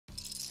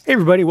Hey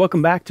everybody,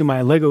 welcome back to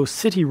my Lego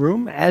City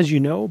room. As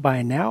you know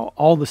by now,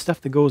 all the stuff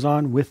that goes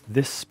on with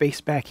this space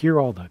back here,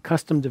 all the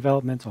custom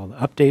developments, all the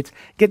updates,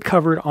 get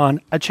covered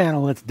on a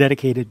channel that's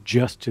dedicated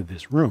just to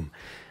this room.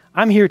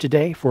 I'm here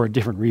today for a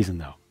different reason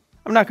though.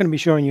 I'm not going to be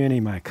showing you any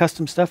of my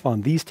custom stuff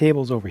on these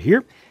tables over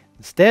here.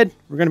 Instead,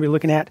 we're going to be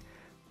looking at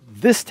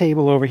this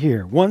table over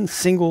here. One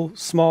single,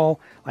 small,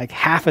 like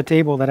half a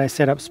table that I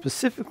set up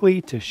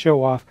specifically to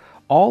show off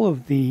all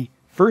of the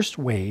first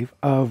wave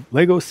of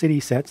Lego City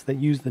sets that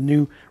use the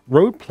new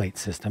road plate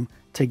system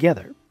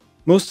together.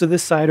 Most of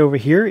this side over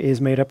here is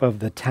made up of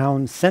the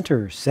town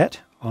center set.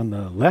 On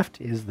the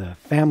left is the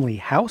family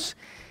house.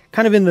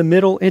 Kind of in the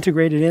middle,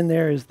 integrated in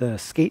there, is the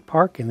skate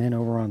park, and then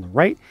over on the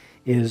right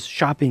is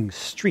shopping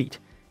street.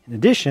 In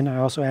addition, I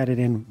also added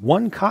in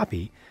one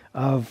copy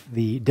of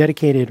the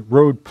dedicated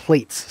road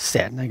plates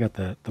set, and I got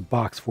the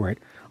box for it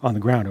on the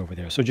ground over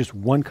there. So just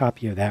one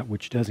copy of that,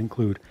 which does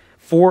include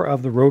 4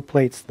 of the road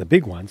plates, the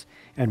big ones,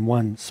 and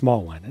 1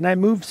 small one. And I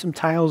moved some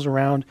tiles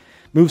around,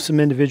 moved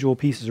some individual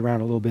pieces around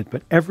a little bit,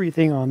 but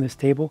everything on this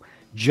table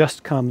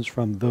just comes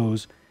from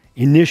those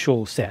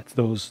initial sets,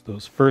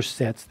 those first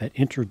sets that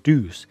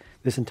introduce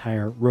this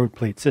entire road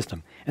plate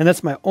system. And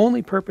that's my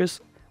only purpose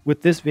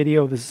with this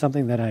video. This is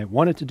something that I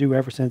wanted to do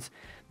ever since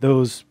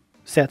those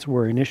sets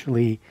were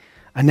initially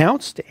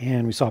announced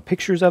and we saw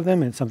pictures of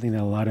them, and it's something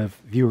that a lot of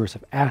viewers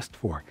have asked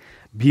for.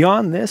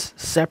 Beyond this,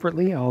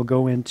 separately, I'll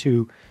go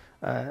into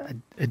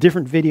a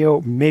different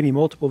video, maybe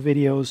multiple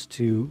videos,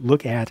 to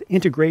look at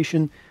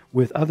integration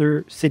with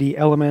other city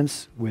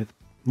elements, with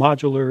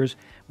modulars,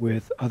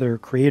 with other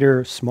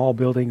creator small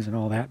buildings and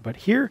all that. But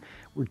here,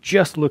 we're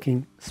just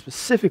looking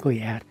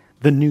specifically at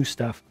the new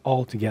stuff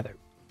altogether.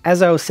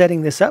 As I was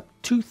setting this up,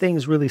 2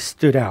 things really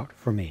stood out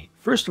for me.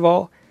 First of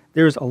all,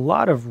 there's a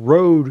lot of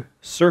road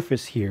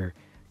surface here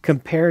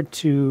compared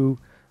to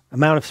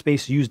amount of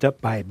space used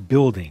up by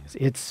buildings.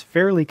 It's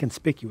fairly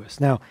conspicuous.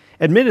 Now,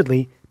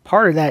 admittedly,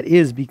 part of that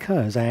is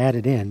because I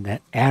added in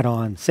that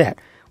add-on set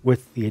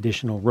with the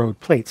additional road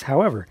plates.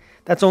 However,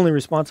 that's only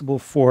responsible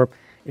for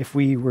if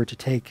we were to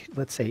take,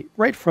 let's say,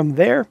 right from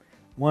there,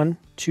 1,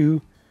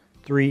 2,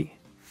 3,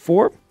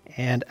 4,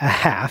 and a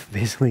half,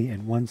 basically,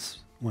 in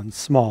one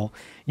small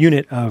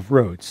unit of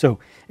road. So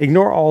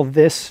ignore all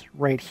this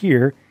right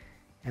here,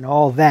 and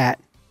all that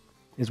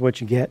is what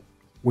you get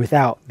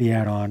without the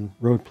add-on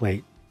road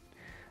plate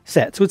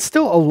set. So it's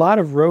still a lot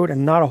of road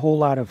and not a whole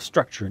lot of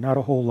structure, not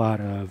a whole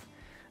lot of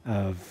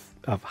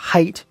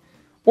height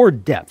or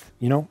depth,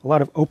 you know, a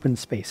lot of open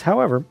space.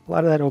 However, a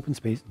lot of that open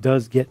space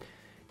does get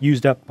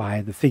used up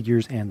by the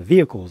figures and the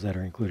vehicles that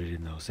are included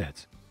in those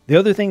sets. The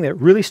other thing that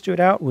really stood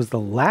out was the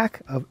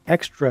lack of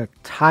extra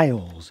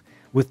tiles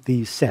with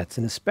these sets,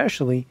 and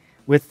especially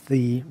with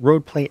the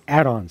road plate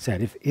add-on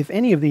set. If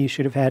any of these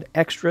should have had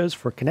extras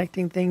for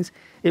connecting things,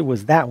 it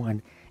was that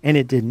one, and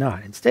it did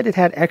not. Instead, it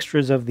had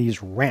extras of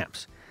these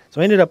ramps.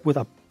 So I ended up with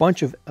a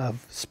bunch of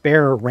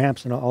spare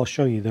ramps, and I'll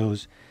show you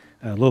those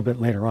a little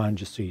bit later on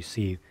just so you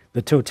see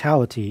the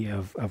totality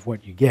of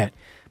what you get.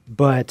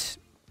 But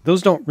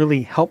those don't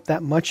really help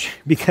that much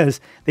because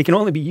they can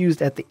only be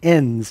used at the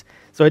ends.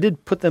 So I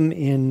did put them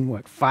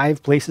in,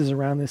 5 places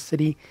around this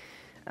city,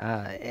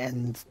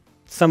 and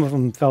some of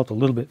them felt a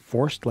little bit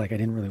forced, like I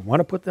didn't really want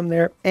to put them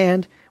there.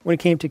 And when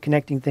it came to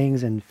connecting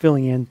things and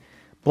filling in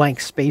blank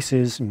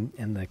spaces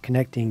and the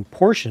connecting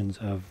portions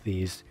of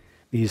these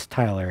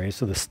tile areas,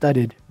 so the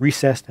studded,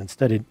 recessed and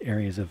studded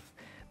areas of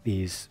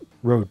these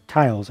road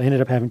tiles, I ended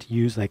up having to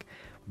use like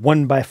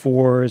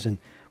 1x4s and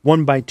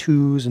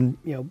 1x2s and,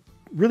 you know,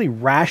 really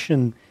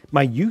ration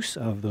my use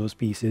of those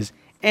pieces.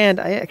 And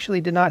I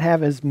actually did not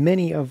have as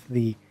many of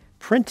the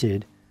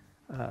printed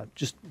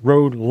just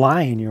road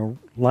line or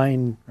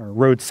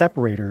road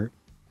separator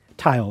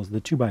tiles, the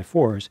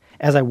 2x4s,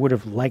 as I would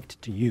have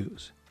liked to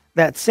use.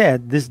 That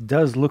said, this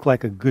does look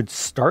like a good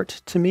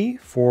start to me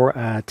for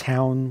a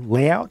town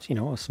layout, you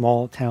know, a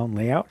small town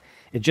layout.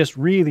 It just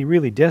really,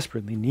 really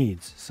desperately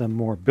needs some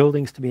more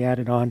buildings to be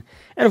added on.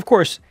 And of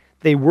course,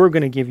 they were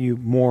going to give you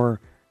more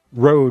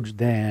road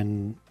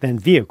than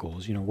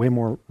vehicles, you know, way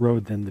more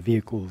road than the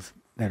vehicles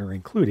that are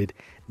included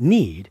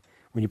need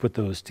when you put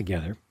those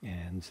together.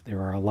 And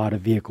there are a lot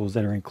of vehicles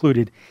that are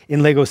included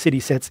in Lego City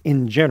sets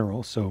in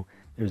general. So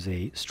there's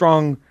a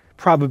strong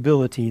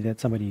probability that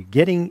somebody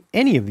getting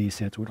any of these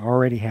sets would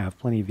already have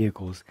plenty of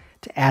vehicles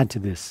to add to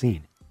this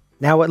scene.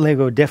 Now what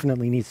Lego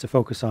definitely needs to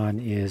focus on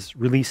is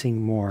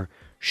releasing more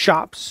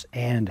shops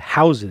and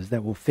houses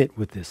that will fit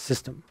with this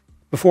system.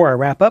 Before I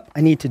wrap up,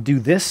 I need to do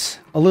this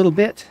a little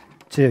bit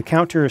to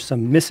counter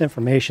some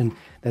misinformation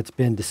that's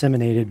been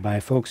disseminated by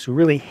folks who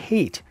really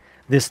hate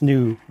this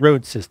new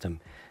road system,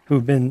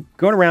 who've been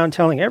going around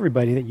telling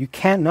everybody that you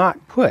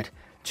cannot put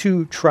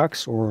 2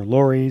 trucks or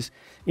lorries,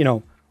 you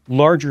know,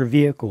 larger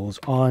vehicles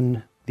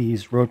on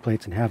these road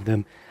plates and have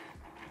them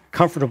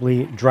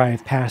comfortably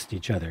drive past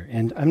each other.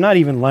 And I'm not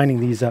even lining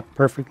these up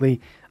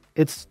perfectly.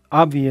 It's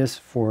obvious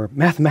for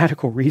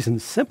mathematical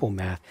reasons, simple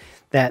math,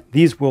 that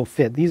these will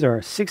fit. These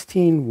are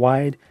 16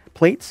 wide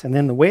plates, and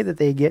then the way that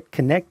they get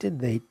connected,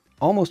 they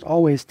almost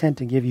always tend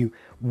to give you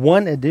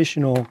one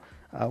additional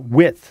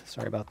width.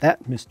 Sorry about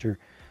that, Mr.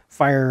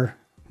 Fire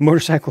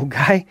Motorcycle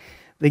Guy.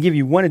 They give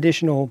you one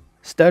additional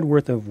stud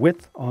worth of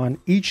width on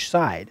each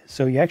side.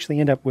 So you actually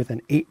end up with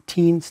an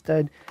 18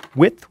 stud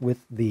width with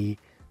the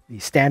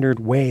standard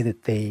way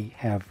that they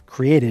have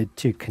created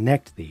to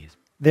connect these.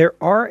 There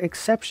are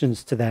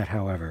exceptions to that,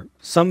 however.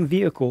 Some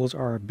vehicles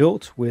are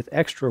built with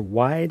extra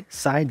wide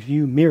side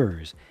view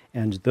mirrors,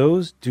 and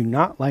those do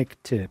not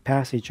like to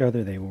pass each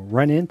other. They will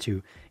run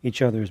into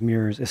each other's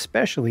mirrors,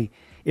 especially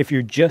if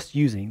you're just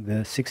using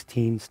the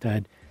 16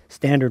 stud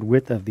standard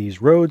width of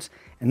these roads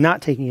and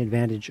not taking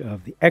advantage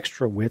of the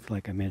extra width,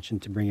 like I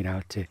mentioned, to bring it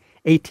out to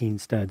 18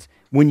 studs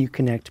when you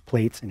connect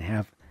plates and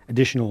have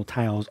additional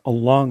tiles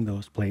along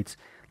those plates,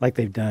 like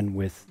they've done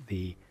with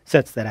the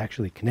sets that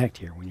actually connect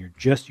here. When you're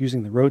just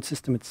using the road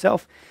system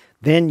itself,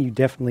 then you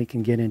definitely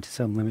can get into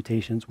some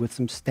limitations with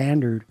some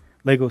standard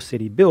Lego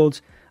City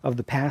builds of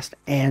the past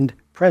and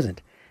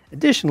present.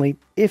 Additionally,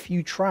 if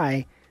you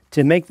try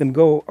to make them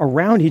go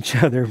around each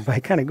other by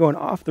kind of going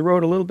off the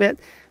road a little bit,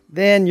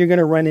 then you're going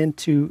to run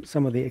into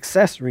some of the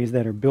accessories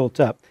that are built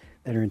up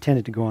that are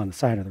intended to go on the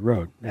side of the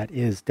road. That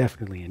is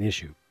definitely an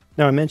issue.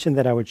 Now, I mentioned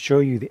that I would show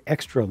you the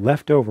extra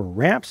leftover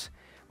ramps.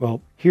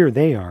 Well, here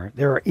they are.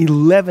 There are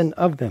 11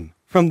 of them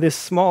from this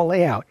small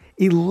layout.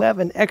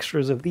 11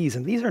 extras of these,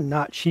 and these are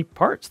not cheap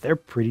parts. They're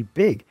pretty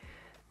big.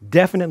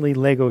 Definitely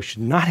Lego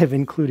should not have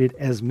included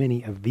as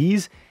many of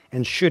these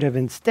and should have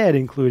instead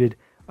included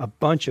a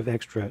bunch of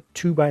extra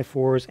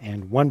 2x4s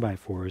and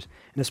 1x4s,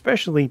 and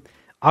especially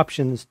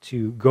options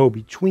to go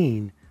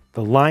between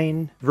the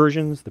line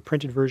versions, the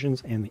printed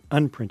versions, and the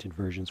unprinted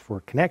versions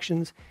for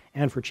connections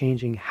and for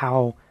changing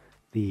how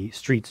the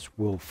streets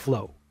will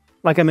flow.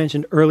 Like I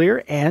mentioned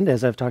earlier, and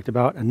as I've talked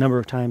about a number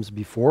of times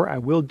before, I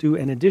will do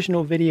an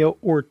additional video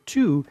or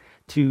two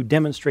to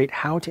demonstrate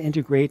how to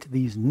integrate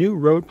these new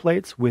road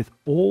plates with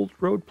old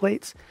road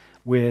plates,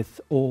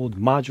 with old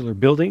modular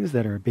buildings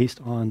that are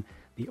based on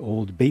the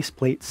old base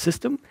plate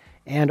system,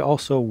 and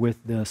also with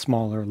the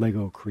smaller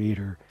Lego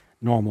Creator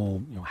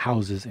normal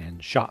houses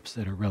and shops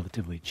that are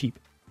relatively cheap.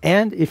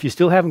 And if you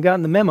still haven't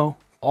gotten the memo,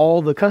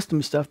 all the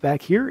custom stuff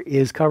back here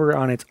is covered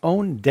on its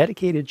own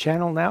dedicated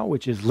channel now,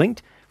 which is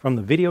linked from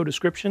the video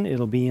description.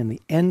 It'll be in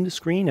the end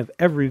screen of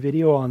every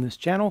video on this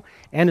channel,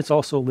 and it's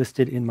also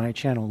listed in my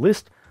channel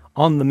list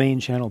on the main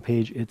channel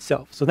page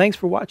itself. So thanks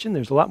for watching.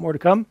 There's a lot more to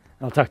come.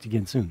 I'll talk to you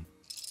again soon.